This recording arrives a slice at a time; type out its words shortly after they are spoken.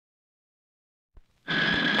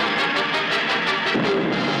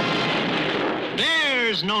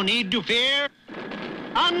has no need to fear.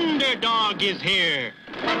 Underdog is here.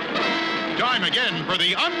 Time again for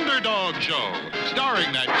the Underdog Show,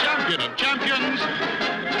 starring that champion of champions,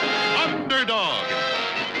 Underdog.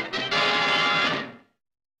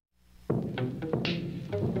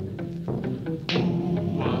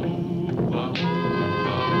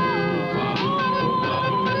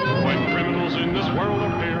 When criminals in this world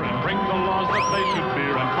appear and bring the laws that they should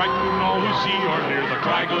fear and frighten all who see or hear, the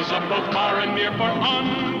cry goes up both far and near for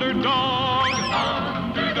Underdog.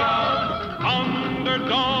 Underdog.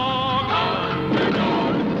 Underdog.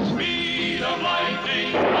 Underdog. Speed of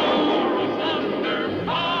lightning, power of thunder,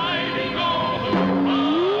 fighting all who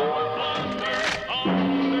plunder.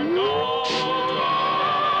 Underdog.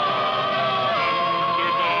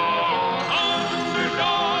 Underdog.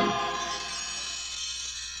 Underdog.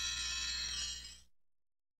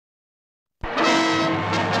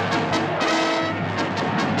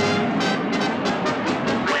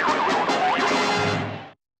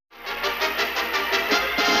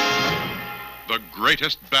 The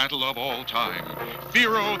greatest battle of all time,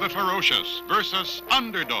 Fearo the Ferocious versus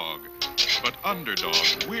Underdog. But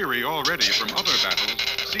Underdog, weary already from other battles,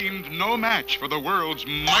 seemed no match for the world's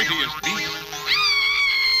mightiest beast.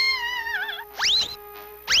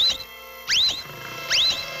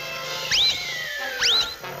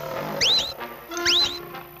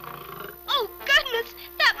 Oh, goodness!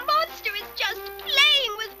 That monster is just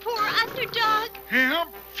playing with poor Underdog. Yeah,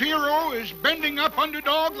 Fearo is bending up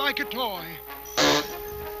Underdog like a toy.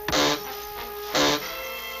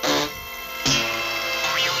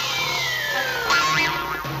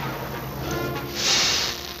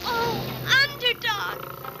 Oh, Underdog!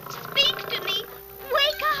 Speak to me!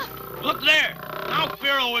 Wake up! Look there. Now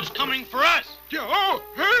Fearo is coming for us. Oh,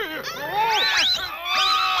 hey!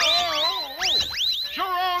 Oh!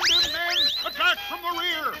 Surround him, men! Attack from the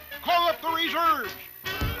rear! Call up the reserves!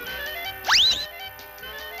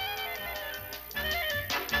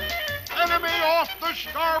 Enemy off the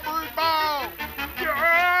starboard bow!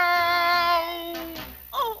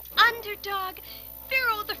 Oh, Underdog!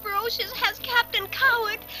 Fearo the Ferocious has Captain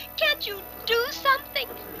Coward. Can't you do something?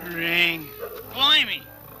 Ring. Blimey.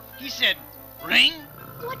 He said ring?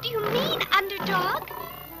 What do you mean, Underdog?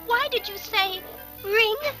 Why did you say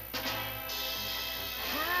ring?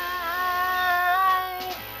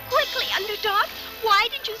 Quickly, Underdog! Why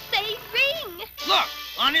did you say ring? Look,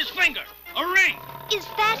 on his finger. A ring. Is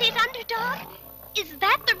that it, Underdog? Is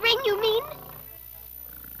that the ring you mean?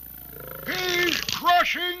 He's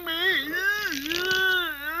crushing me!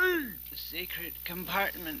 The sacred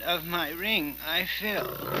compartment of my ring I fill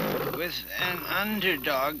with an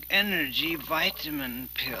Underdog energy vitamin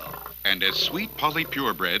pill. And as Sweet Polly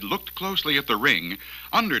Purebred looked closely at the ring,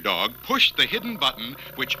 Underdog pushed the hidden button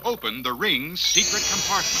which opened the ring's secret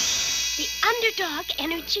compartment. The Underdog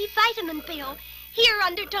energy vitamin pill. Here,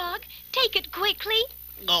 Underdog. Take it quickly.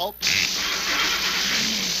 Gulp.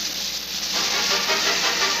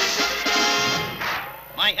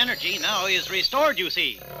 My energy now is restored, you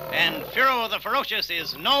see. And Fearo the Ferocious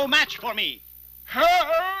is no match for me. Help!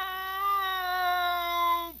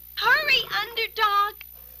 Hurry, Underdog.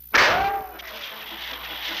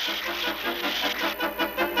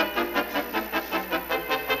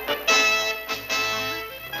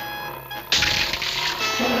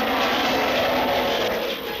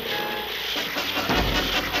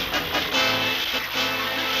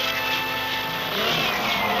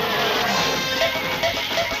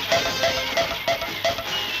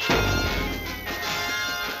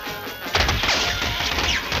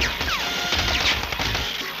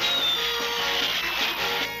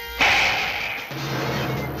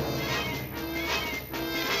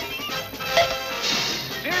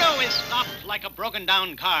 Fearo is stopped like a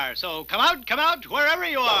broken-down car, so come out, wherever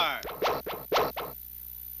you are.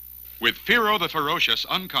 With Fearo the Ferocious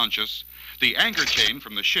unconscious, the anchor chain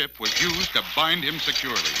from the ship was used to bind him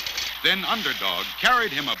securely. Then Underdog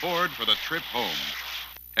carried him aboard for the trip home.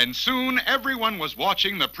 And soon everyone was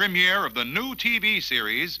watching the premiere of the new TV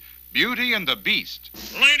series, Beauty and the Beast.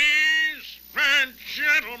 Ladies and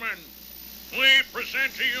gentlemen, we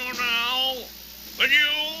present to you now the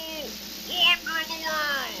new wonder of the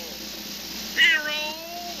world, Fearo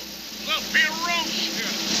the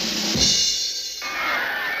Ferocious.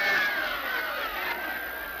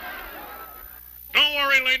 Don't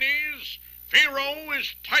worry, ladies. Fearo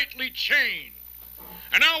is tightly chained.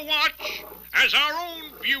 And now watch as our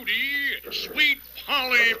own beauty, Sweet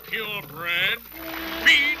Polly Purebred,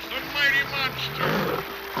 feeds the mighty monster.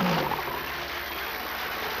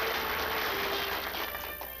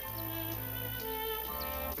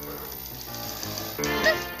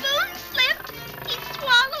 The spoon slipped. He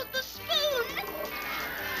swallowed the spoon.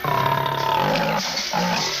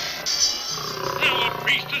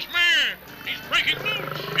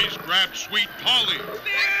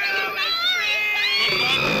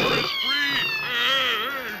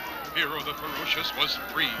 Ferocious was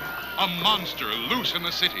free, a monster loose in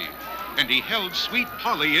the city, and he held Sweet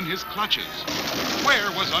Polly in his clutches. Where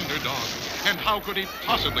was Underdog, and how could he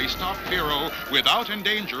possibly stop Fearo without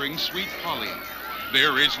endangering Sweet Polly?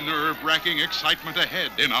 There is nerve-wracking excitement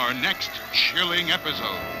ahead in our next chilling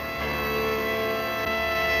episode.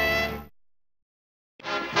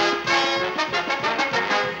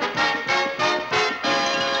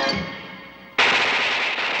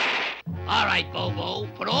 All right, Bobo,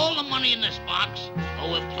 put all the money in this box, or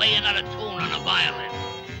we'll play another tune on a violin.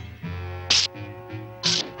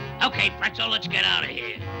 Okay, Pretzel, let's get out of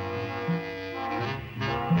here.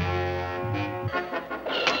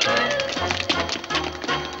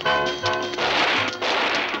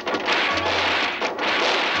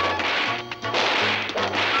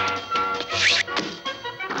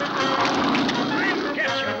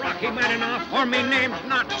 Guess you're Rocky Man enough, or me name's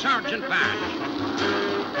not Sergeant Badge.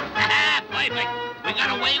 Perfect. We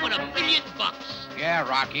got away with $1 million. Yeah,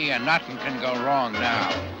 Rocky, and nothing can go wrong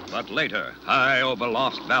now. But later, high over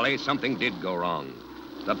Lost Valley, something did go wrong.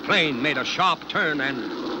 The plane made a sharp turn and...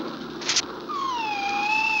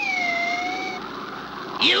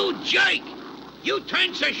 You jerk! You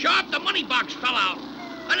turned so sharp the money box fell out.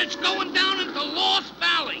 And it's going down into Lost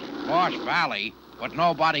Valley. Lost Valley? But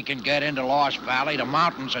nobody can get into Lost Valley. The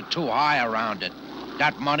mountains are too high around it.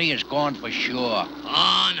 That money is gone for sure.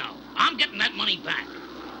 Oh, no. I'm getting that money back.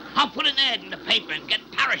 I'll put an ad in the paper and get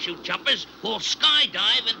parachute jumpers who'll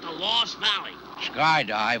skydive into Lost Valley.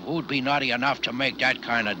 Skydive? Who'd be nutty enough to make that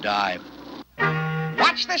kind of dive?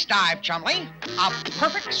 Watch this dive, Chumley. A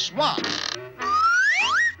perfect swan.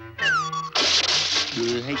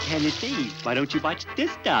 Hey, Tennessee, why don't you watch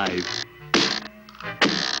this dive?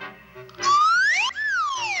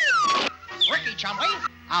 Tricky, Chumley.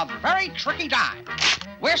 A very tricky dive.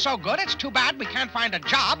 We're so good, it's too bad we can't find a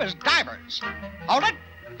job as divers. Hold it.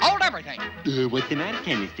 Hold everything. What's the matter,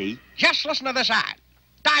 Tennessee? Just listen to this ad.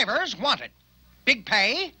 Divers wanted. Big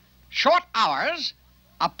pay, short hours,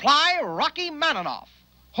 apply Rocky Maninoff,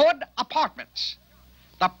 Hood Apartments.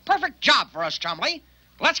 The perfect job for us, Chumley.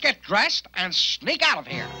 Let's get dressed and sneak out of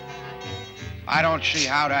here. I don't see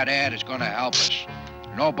how that ad is going to help us.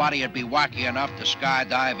 Nobody would be wacky enough to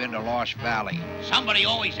skydive into Lost Valley. Somebody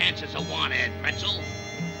always answers a want ad, Pretzel.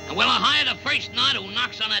 And we'll hire the first night who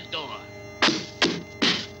knocks on that door.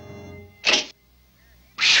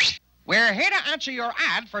 We're here to answer your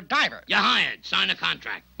ad for divers. You're hired. Sign the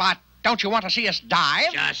contract. But don't you want to see us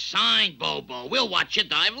dive? Just sign, Bobo. We'll watch you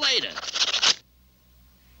dive later.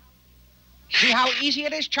 See how easy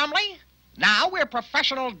it is, Chumley? Now we're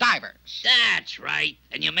professional divers. That's right.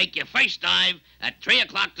 And you make your first dive at 3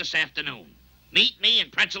 o'clock this afternoon. Meet me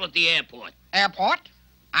and Pretzel at the airport. Airport?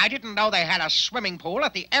 I didn't know they had a swimming pool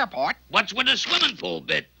at the airport. What's with the swimming pool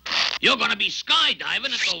bit? You're going to be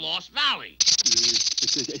skydiving at the Lost Valley.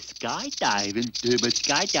 Skydiving? But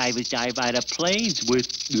skydivers dive out of planes with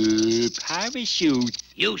parachutes.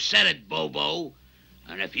 You said it, Bobo.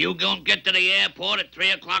 And if you don't get to the airport at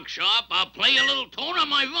 3 o'clock sharp, I'll play a little tune on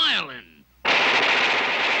my violin.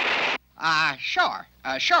 Sure.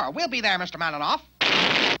 We'll be there, Mr. Maninoff.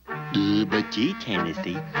 But gee,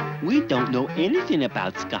 Tennessee, we don't know anything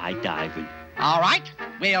about skydiving. All right,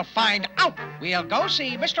 we'll find out. We'll go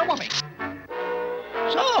see Mr. Whoopi.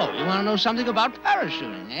 So, you want to know something about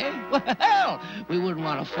parachuting, eh? Well, we wouldn't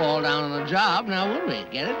want to fall down on the job, now would we?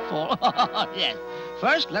 Get it? Fall? Yes.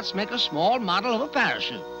 First, let's make a small model of a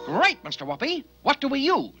parachute. Great, Mr. Whoopi. What do we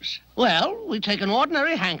use? Well, we take an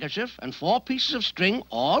ordinary handkerchief and 4 pieces of string,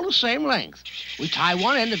 all the same length. We tie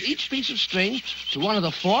one end of each piece of string to one of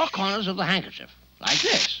the 4 corners of the handkerchief, like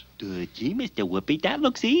this. Gee, Mr. Whoopi, that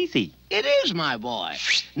looks easy. It is, my boy.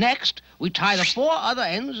 Next, we tie the 4 other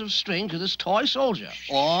ends of string to this toy soldier,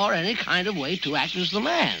 or any kind of way to act as the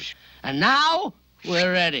man. And now,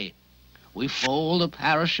 we're ready. We fold the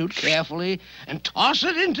parachute carefully and toss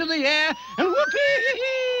it into the air, and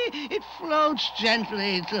whoopee! It floats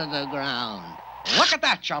gently to the ground. Look at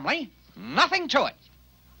that, Chumley. Nothing to it.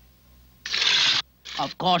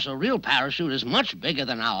 Of course, a real parachute is much bigger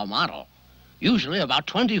than our model. Usually about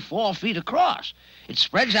 24 feet across. It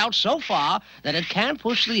spreads out so far that it can't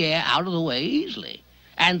push the air out of the way easily.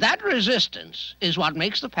 And that resistance is what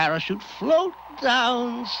makes the parachute float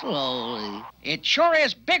down slowly. It sure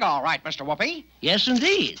is big, all right, Mr. Whoopi. Yes,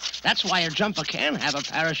 indeed. That's why a jumper can have a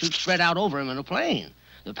parachute spread out over him in a plane.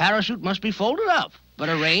 The parachute must be folded up, but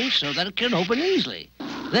arranged so that it can open easily.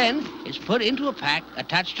 Then it's put into a pack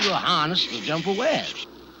attached to a harness the jumper wears.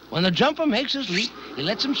 When the jumper makes his leap, he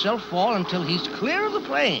lets himself fall until he's clear of the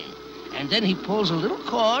plane. And then he pulls a little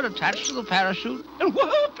cord attached to the parachute, and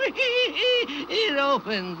whoopee! It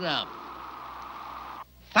opens up.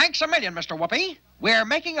 Thanks a million, Mr. Whoopi. We're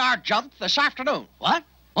making our jump this afternoon. What?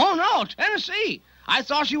 Oh, no, Tennessee. I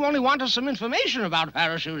thought you only wanted some information about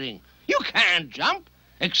parachuting. You can't jump.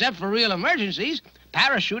 Except for real emergencies,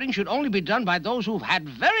 parachuting should only be done by those who've had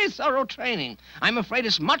very thorough training. I'm afraid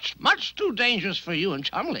it's much, much too dangerous for you and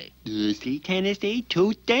Chumley. See, Tennessee,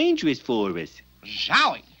 too dangerous for us.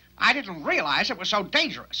 Zowie, I didn't realize it was so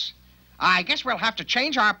dangerous. I guess we'll have to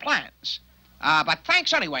change our plans. But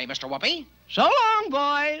thanks anyway, Mr. Whoopi. So long,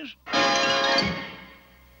 boys.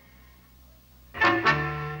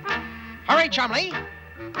 Hurry, Chumley.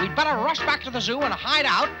 We'd better rush back to the zoo and hide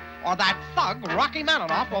out, or that thug, Rocky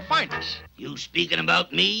Maninoff, will find us. You speaking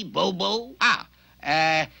about me, Bobo?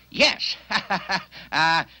 Yes.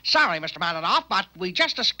 Sorry, Mr. Maninoff, but we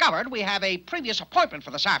just discovered we have a previous appointment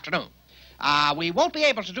for this afternoon. We won't be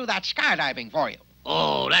able to do that skydiving for you.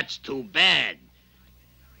 Oh, that's too bad.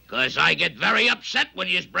 'Cause I get very upset when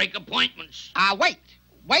you break appointments. Wait.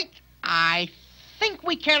 I think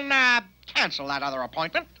we can, cancel that other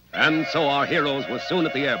appointment. And so our heroes were soon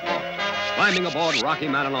at the airport, climbing aboard Rocky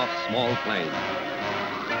Maninoff's small plane.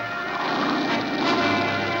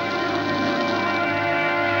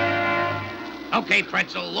 Okay,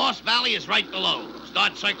 Pretzel, Lost Valley is right below.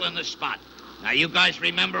 Start circling the spot. Now, you guys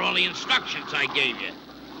remember all the instructions I gave you.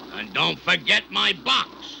 And don't forget my box.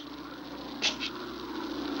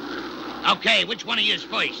 Okay, which one of you is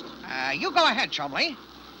first? You go ahead, Chumley.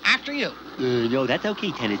 After you. No, that's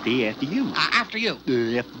okay, Tennessee. After you. After you. After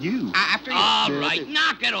you. After you. All right,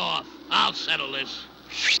 knock it off. I'll settle this.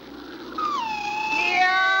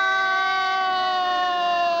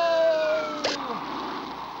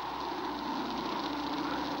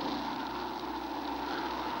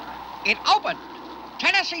 It opened.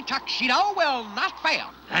 Tennessee Tuxedo will not fail.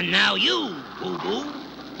 And now you, Boo-Boo.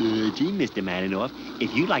 Gee, Mr. Maninoff,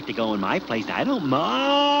 if you'd like to go in my place, I don't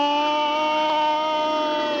mind.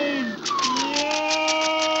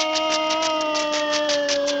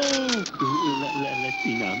 Let's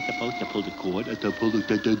see now. I'm supposed to pull the cord.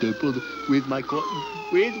 Where's my cord?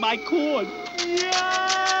 Where's my cord?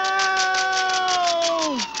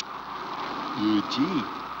 Gee,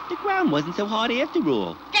 the ground wasn't so hard after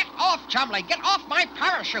all. Get off, Chumley. Get off my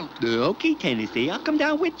parachute. Okay, Tennessee. I'll come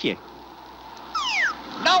down with you.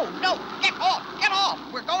 No. Get off. Get off.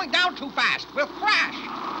 We're going down too fast. We'll crash.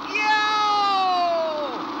 Yo!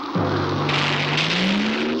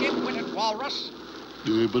 Dim-witted walrus.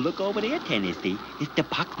 But look over there, Tennessee. It's the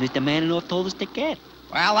box Mr. Maninoff told us to get.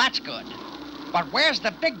 Well, that's good. But where's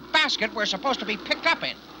the big basket we're supposed to be picked up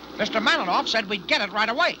in? Mr. Maninoff said we'd get it right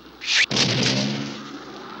away.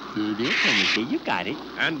 There, Tennessee, you got it.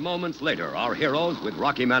 And moments later, our heroes, with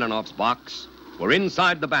Rocky Maninoff's box, were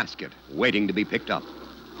inside the basket, waiting to be picked up.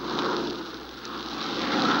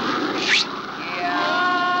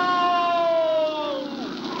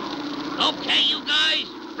 Okay, you guys,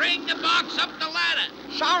 bring the box up the ladder.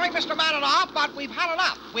 Sorry, Mr. Maninoff, but we've had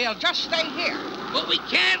enough. We'll just stay here. But we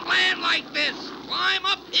can't land like this. Climb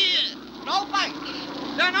up here. No thanks.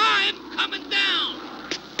 Then I'm coming down.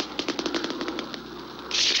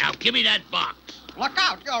 Now, give me that box. Look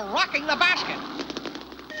out, you're rocking the basket.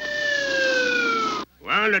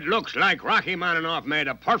 Well, it looks like Rocky Maninoff made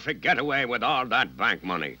a perfect getaway with all that bank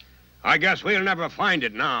money. I guess we'll never find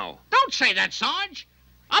it now. Don't say that, Sarge.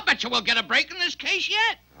 I'll bet you we'll get a break in this case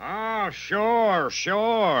yet. Oh, sure.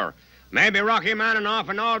 Maybe Rocky Maninoff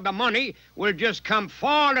and all the money will just come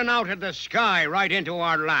falling out of the sky right into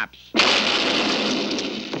our laps.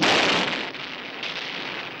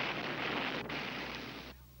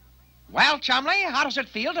 Well, Chumley, how does it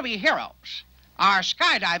feel to be heroes? Our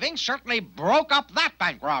skydiving certainly broke up that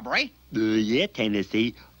bank robbery. Yeah,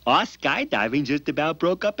 Tennessee. Our skydiving just about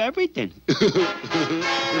broke up everything.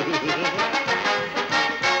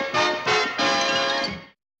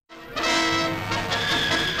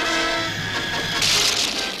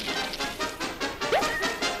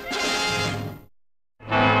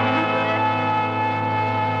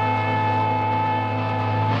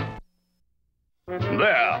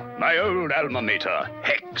 There, my old alma mater,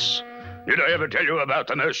 Hex. Did I ever tell you about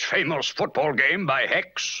the most famous football game by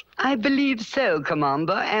Hex? I believe so,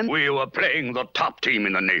 Commander, and... We were playing the top team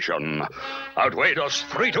in the nation. Outweighed us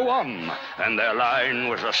 3-1, and their line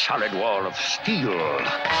was a solid wall of steel.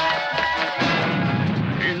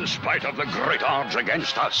 In spite of the great odds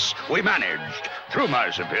against us, we managed, through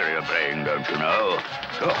my superior brain, don't you know,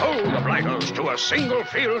 to hold the Blighters to a single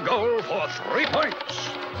field goal for 3 points.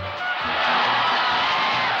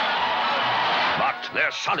 But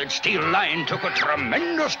their solid steel line took a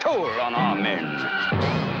tremendous toll on our men.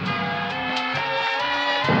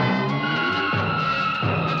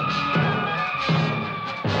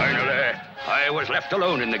 Finally, I was was left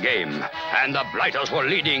alone in the game, and the Blighters were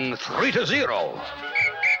leading 3-0.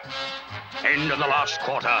 End of the last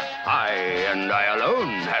quarter, I alone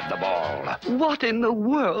had the ball. What in the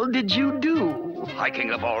world did you do? Hiking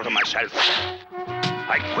the ball to myself,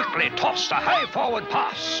 I quickly tossed a high forward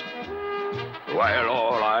pass. While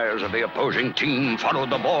all eyes of the opposing team followed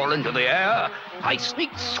the ball into the air, I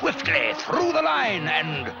sneaked swiftly through the line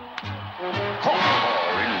and caught the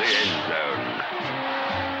ball in the end zone.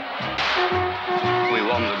 We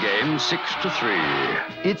won the game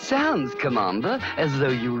 6-3. It sounds, Commander, as though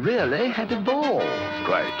you really had a ball.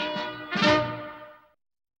 Quite.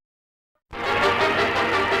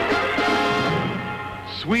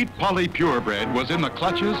 Sweet Polly Purebred was in the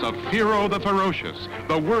clutches of Fearo the Ferocious,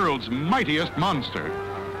 the world's mightiest monster.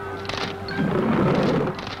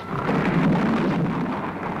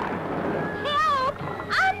 Help!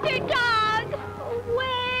 Underdog!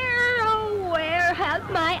 Where, oh, where has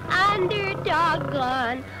my underdog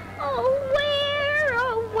gone? Oh,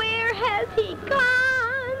 where has he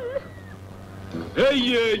gone? Hey,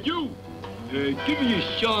 you! Give me a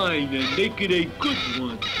shine and make it a good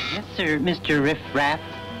one. Yes, sir, Mr. Riff Raff.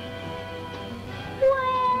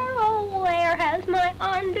 Where has my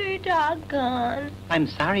underdog gone? I'm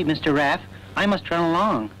sorry, Mr. Raff. I must run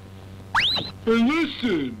along.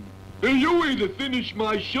 Listen, you either finish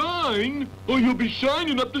my shine, or you'll be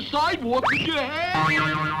shining up the sidewalk with your head.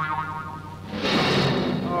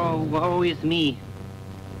 Oh, woe is me.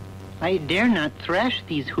 I dare not thrash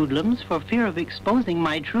these hoodlums for fear of exposing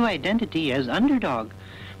my true identity as Underdog.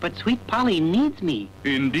 But Sweet Polly needs me.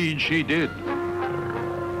 Indeed she did.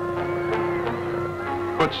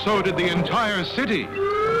 But so did the entire city. Hang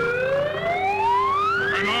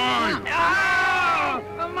on! Oh,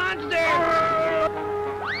 a monster!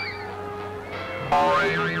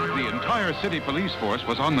 The entire city police force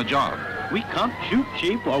was on the job. We can't shoot,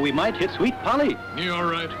 Chief, or we might hit Sweet Polly. You're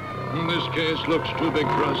right. This case looks too big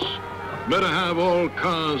for us. Better have all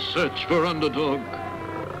cars search for Underdog.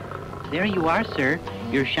 There you are, sir.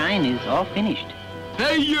 Your shine is all finished.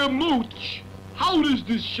 Hey, Mooch! How does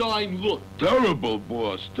this shine look? Terrible,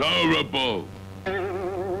 boss. Terrible.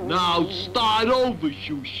 Now start over,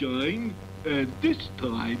 Shoeshine, and this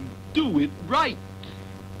time do it right.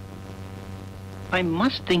 I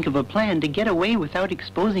must think of a plan to get away without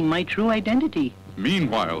exposing my true identity.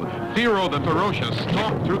 Meanwhile, Fearo the Ferocious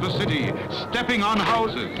stalked through the city, stepping on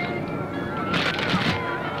houses,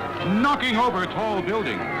 knocking over tall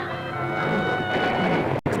buildings,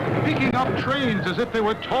 picking up trains as if they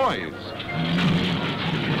were toys.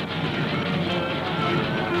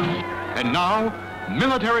 And now,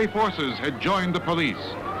 military forces had joined the police.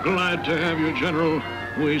 Glad to have you, General.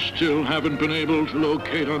 We still haven't been able to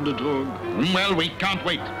locate Underdog. Well, we can't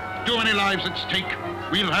wait. Too many lives at stake.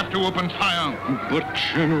 We'll have to open fire. But,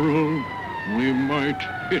 General, we might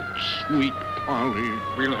hit Sweet Polly.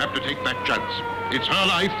 We'll have to take that chance. It's her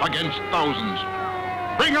life against thousands.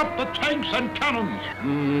 Bring up the tanks and cannons.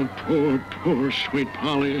 Poor Sweet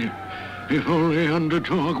Polly. If only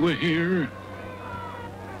Underdog were here.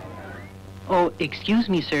 Oh, excuse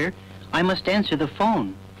me, sir. I must answer the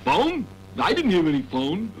phone. Phone? I didn't hear any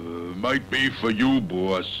phone. Might be for you,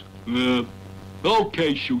 boss.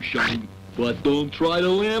 Okay, Shoeshine. But don't try to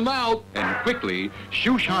lamb out. And quickly,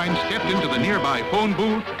 Shoeshine stepped into the nearby phone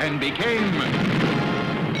booth and became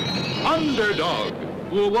Underdog.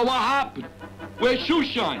 Well, what happened? Where's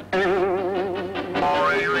Shoeshine?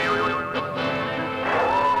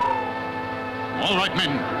 All right,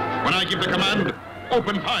 men. When I give the command,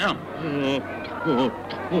 open fire.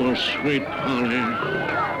 Poor Sweet Polly.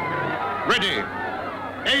 Ready.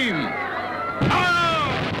 Aim. Fire!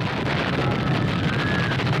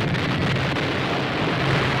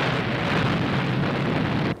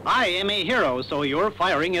 I am a hero, so your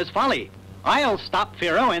firing is folly. I'll stop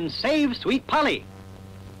Fearo and save Sweet Polly.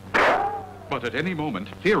 But at any moment,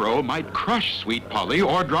 Fearo might crush Sweet Polly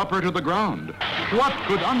or drop her to the ground. What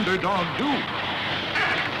could Underdog do?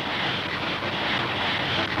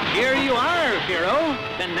 Here you are, Fearo.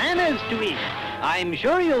 Bananas to eat. I'm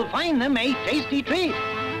sure you'll find them a tasty treat.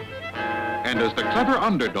 And as the clever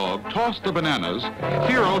Underdog tossed the bananas,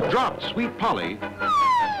 Fearo dropped Sweet Polly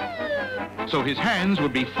so his hands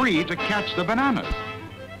would be free to catch the bananas.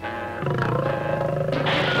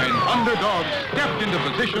 And Underdog stepped into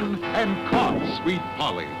position and caught Sweet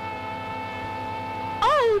Polly.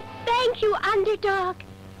 Oh, thank you, Underdog.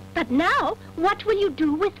 But now, what will you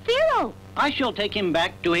do with Fearo? I shall take him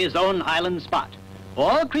back to his own island spot.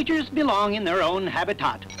 All creatures belong in their own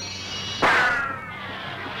habitat.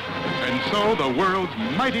 And so the world's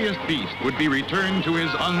mightiest beast would be returned to his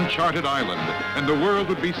uncharted island, and the world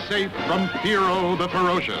would be safe from Fearo the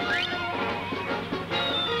Ferocious.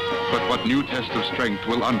 But what new test of strength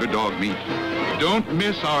will Underdog meet? Don't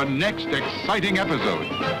miss our next exciting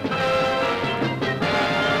episode.